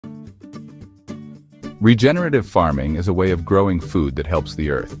Regenerative farming is a way of growing food that helps the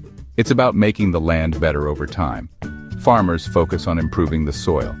earth. It's about making the land better over time. Farmers focus on improving the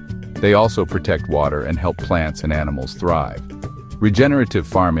soil. They also protect water and help plants and animals thrive. Regenerative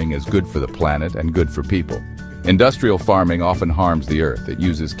farming is good for the planet and good for people. Industrial farming often harms the earth. It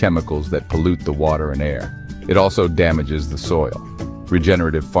uses chemicals that pollute the water and air. It also damages the soil.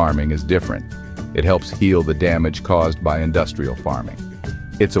 Regenerative farming is different. It helps heal the damage caused by industrial farming.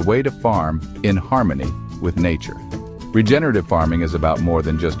 It's a way to farm in harmony with nature. Regenerative farming is about more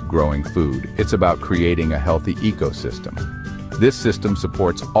than just growing food. It's about creating a healthy ecosystem. This system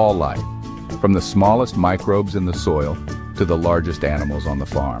supports all life, from the smallest microbes in the soil to the largest animals on the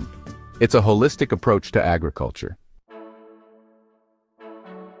farm. It's a holistic approach to agriculture.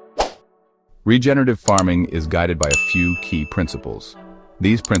 Regenerative farming is guided by a few key principles.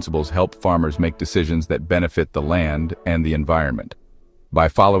 These principles help farmers make decisions that benefit the land and the environment. By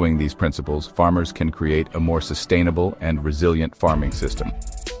following these principles, farmers can create a more sustainable and resilient farming system.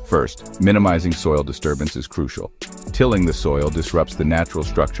 First, minimizing soil disturbance is crucial. Tilling the soil disrupts the natural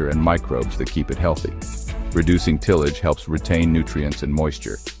structure and microbes that keep it healthy. Reducing tillage helps retain nutrients and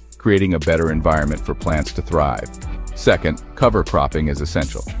moisture, creating a better environment for plants to thrive. Second, cover cropping is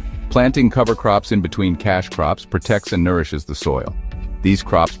essential. Planting cover crops in between cash crops protects and nourishes the soil. These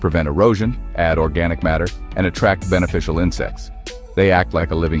crops prevent erosion, add organic matter, and attract beneficial insects. They act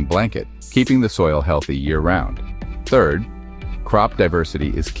like a living blanket, keeping the soil healthy year-round. Third, crop diversity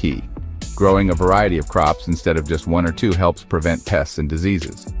is key. Growing a variety of crops instead of just one or two helps prevent pests and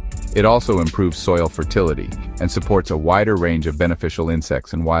diseases. It also improves soil fertility and supports a wider range of beneficial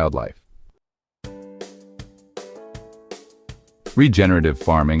insects and wildlife. Regenerative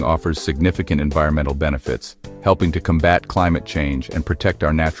farming offers significant environmental benefits, helping to combat climate change and protect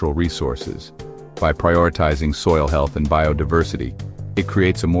our natural resources. By prioritizing soil health and biodiversity, it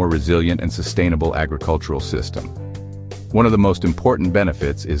creates a more resilient and sustainable agricultural system. One of the most important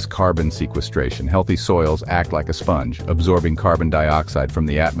benefits is carbon sequestration. Healthy soils act like a sponge, absorbing carbon dioxide from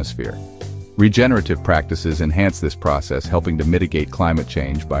the atmosphere. Regenerative practices enhance this process, helping to mitigate climate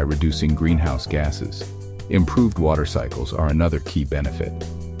change by reducing greenhouse gases. Improved water cycles are another key benefit.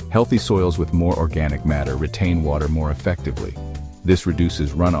 Healthy soils with more organic matter retain water more effectively. This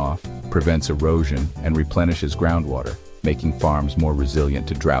reduces runoff, prevents erosion, and replenishes groundwater, making farms more resilient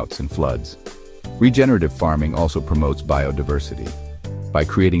to droughts and floods. Regenerative farming also promotes biodiversity. By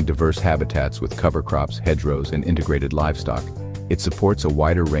creating diverse habitats with cover crops, hedgerows, and integrated livestock, it supports a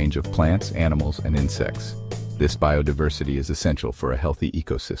wider range of plants, animals, and insects. This biodiversity is essential for a healthy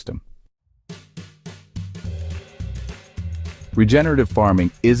ecosystem. Regenerative farming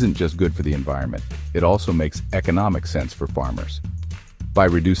isn't just good for the environment, it also makes economic sense for farmers. By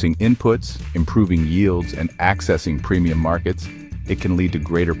reducing inputs, improving yields, and accessing premium markets, it can lead to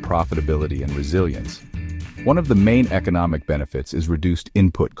greater profitability and resilience. One of the main economic benefits is reduced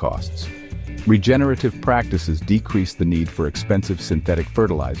input costs. Regenerative practices decrease the need for expensive synthetic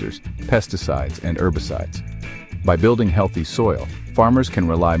fertilizers, pesticides, and herbicides. By building healthy soil, farmers can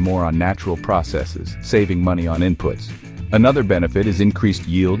rely more on natural processes, saving money on inputs. Another benefit is increased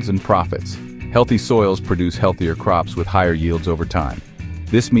yields and profits. Healthy soils produce healthier crops with higher yields over time.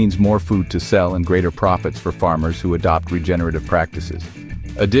 This means more food to sell and greater profits for farmers who adopt regenerative practices.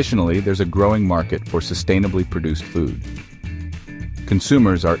 Additionally, there's a growing market for sustainably produced food.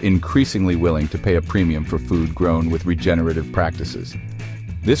 Consumers are increasingly willing to pay a premium for food grown with regenerative practices.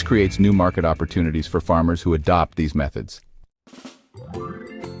 This creates new market opportunities for farmers who adopt these methods.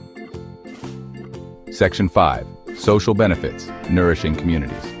 Section 5. Social benefits, nourishing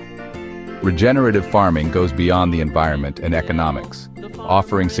communities. Regenerative farming goes beyond the environment and economics,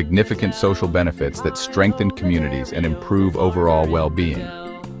 offering significant social benefits that strengthen communities and improve overall well-being.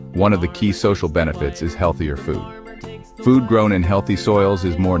 One of the key social benefits is healthier food. Food grown in healthy soils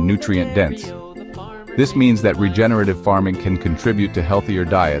is more nutrient-dense. This means that regenerative farming can contribute to healthier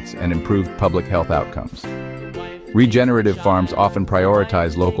diets and improved public health outcomes. Regenerative farms often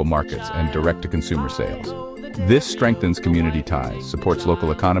prioritize local markets and direct-to-consumer sales. This strengthens community ties, supports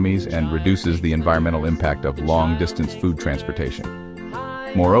local economies, and reduces the environmental impact of long-distance food transportation.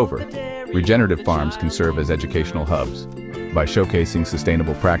 Moreover, regenerative farms can serve as educational hubs. By showcasing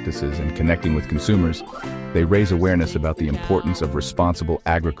sustainable practices and connecting with consumers, they raise awareness about the importance of responsible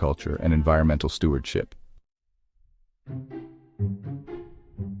agriculture and environmental stewardship.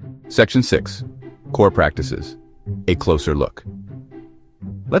 Section 6. Core Practices. A closer look.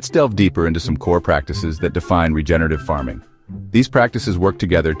 Let's delve deeper into some core practices that define regenerative farming. These practices work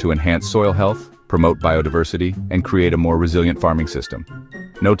together to enhance soil health, promote biodiversity, and create a more resilient farming system.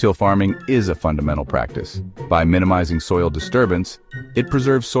 No-till farming is a fundamental practice. By minimizing soil disturbance, it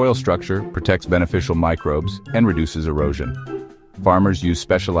preserves soil structure, protects beneficial microbes, and reduces erosion. Farmers use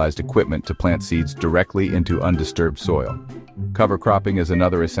specialized equipment to plant seeds directly into undisturbed soil. Cover cropping is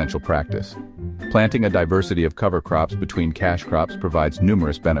another essential practice. Planting a diversity of cover crops between cash crops provides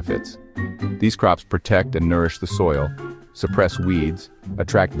numerous benefits. These crops protect and nourish the soil, suppress weeds,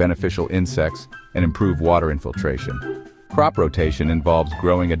 attract beneficial insects, and improve water infiltration. Crop rotation involves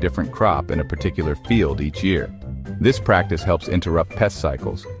growing a different crop in a particular field each year. This practice helps interrupt pest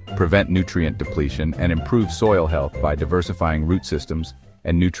cycles, prevent nutrient depletion, and improve soil health by diversifying root systems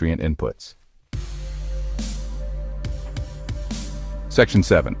and nutrient inputs. Section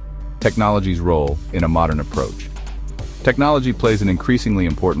 7. Technology's role in a modern approach. Technology plays an increasingly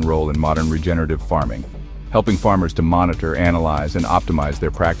important role in modern regenerative farming, helping farmers to monitor, analyze, and optimize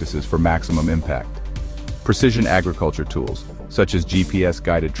their practices for maximum impact. Precision agriculture tools, such as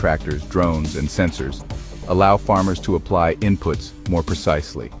GPS-guided tractors, drones, and sensors, allow farmers to apply inputs more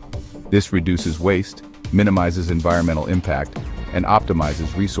precisely. This reduces waste, minimizes environmental impact, and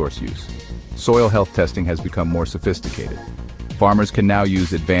optimizes resource use. Soil health testing has become more sophisticated. Farmers can now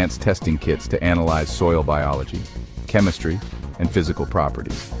use advanced testing kits to analyze soil biology, chemistry, and physical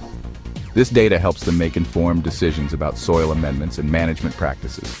properties. This data helps them make informed decisions about soil amendments and management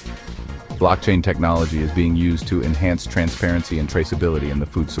practices. Blockchain technology is being used to enhance transparency and traceability in the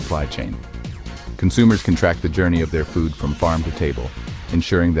food supply chain. Consumers can track the journey of their food from farm to table,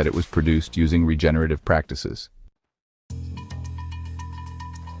 ensuring that it was produced using regenerative practices.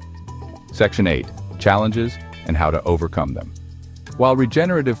 Section 8. Challenges and how to overcome them. While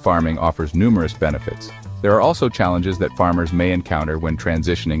regenerative farming offers numerous benefits, there are also challenges that farmers may encounter when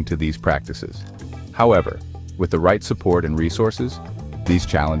transitioning to these practices. However, with the right support and resources, these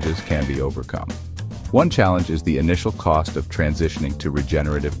challenges can be overcome. One challenge is the initial cost of transitioning to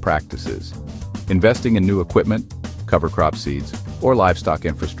regenerative practices. Investing in new equipment, cover crop seeds, or livestock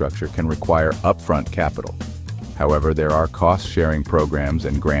infrastructure can require upfront capital. However, there are cost-sharing programs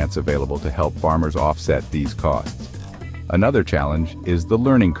and grants available to help farmers offset these costs. Another challenge is the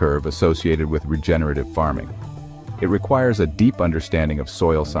learning curve associated with regenerative farming. It requires a deep understanding of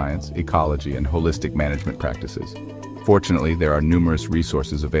soil science, ecology, and holistic management practices. Fortunately, there are numerous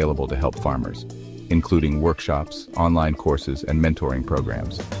resources available to help farmers, including workshops, online courses, and mentoring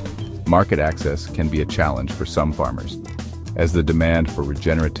programs. Market access can be a challenge for some farmers, as the demand for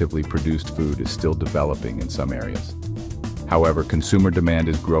regeneratively produced food is still developing in some areas. However, consumer demand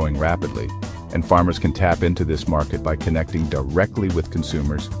is growing rapidly, and farmers can tap into this market by connecting directly with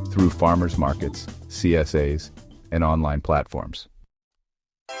consumers through farmers markets, CSAs, and online platforms.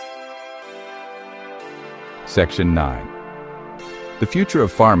 Section 9. The future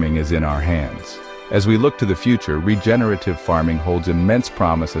of farming is in our hands. As we look to the future, regenerative farming holds immense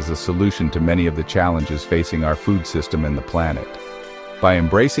promise as a solution to many of the challenges facing our food system and the planet. By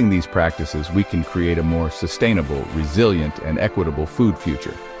embracing these practices, we can create a more sustainable, resilient, and equitable food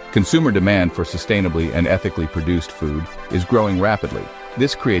future. Consumer demand for sustainably and ethically produced food is growing rapidly.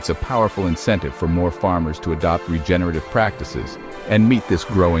 This creates a powerful incentive for more farmers to adopt regenerative practices and meet this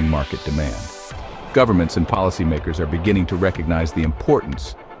growing market demand. Governments and policymakers are beginning to recognize the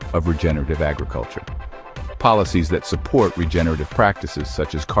importance of regenerative agriculture. Policies that support regenerative practices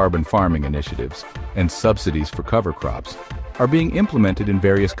such as carbon farming initiatives and subsidies for cover crops are being implemented in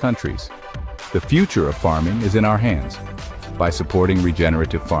various countries. The future of farming is in our hands. By supporting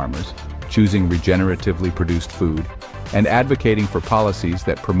regenerative farmers, choosing regeneratively produced food, and advocating for policies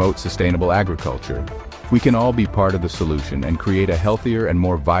that promote sustainable agriculture, we can all be part of the solution and create a healthier and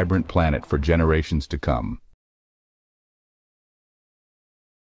more vibrant planet for generations to come.